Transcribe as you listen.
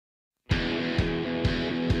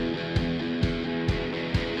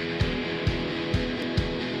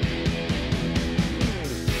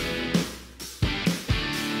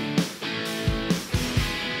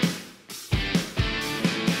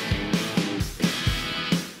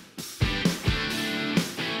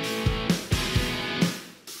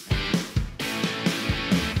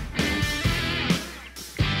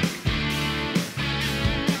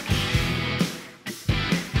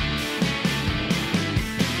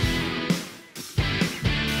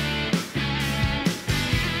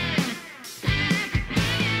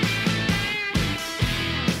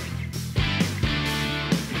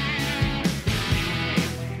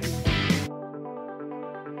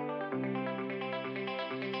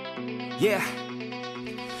Yeah.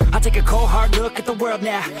 I take a cold hard look at the world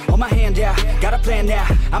now. Hold my hand out, got a plan now.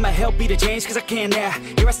 I'ma help be the change cause I can now.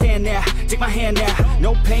 Here I stand now, take my hand now.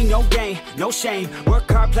 No pain, no gain, no shame.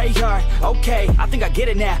 Work hard, play hard, okay. I think I get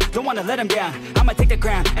it now, don't wanna let them down. I'ma take the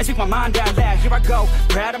ground and speak my mind out loud. Here I go,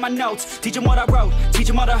 proud of my notes. Teach them what I wrote, teach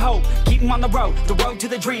them all the hope. Keep them on the road to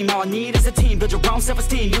the dream. All I need is a team, build your own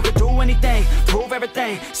self-esteem. You can do anything, prove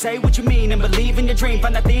everything. Say what you mean and believe in your dream.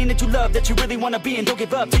 Find that thing that you love, that you really wanna be. And don't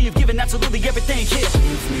give up till you've given absolutely everything. Yeah.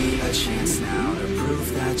 Give me a chance now to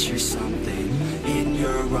prove that you're something. In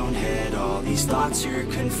your own head, all these thoughts you're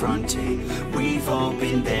confronting. We've all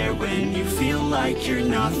been there when you feel like you're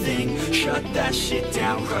nothing. Shut that shit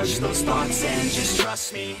down, crush those thoughts and just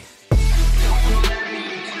trust me.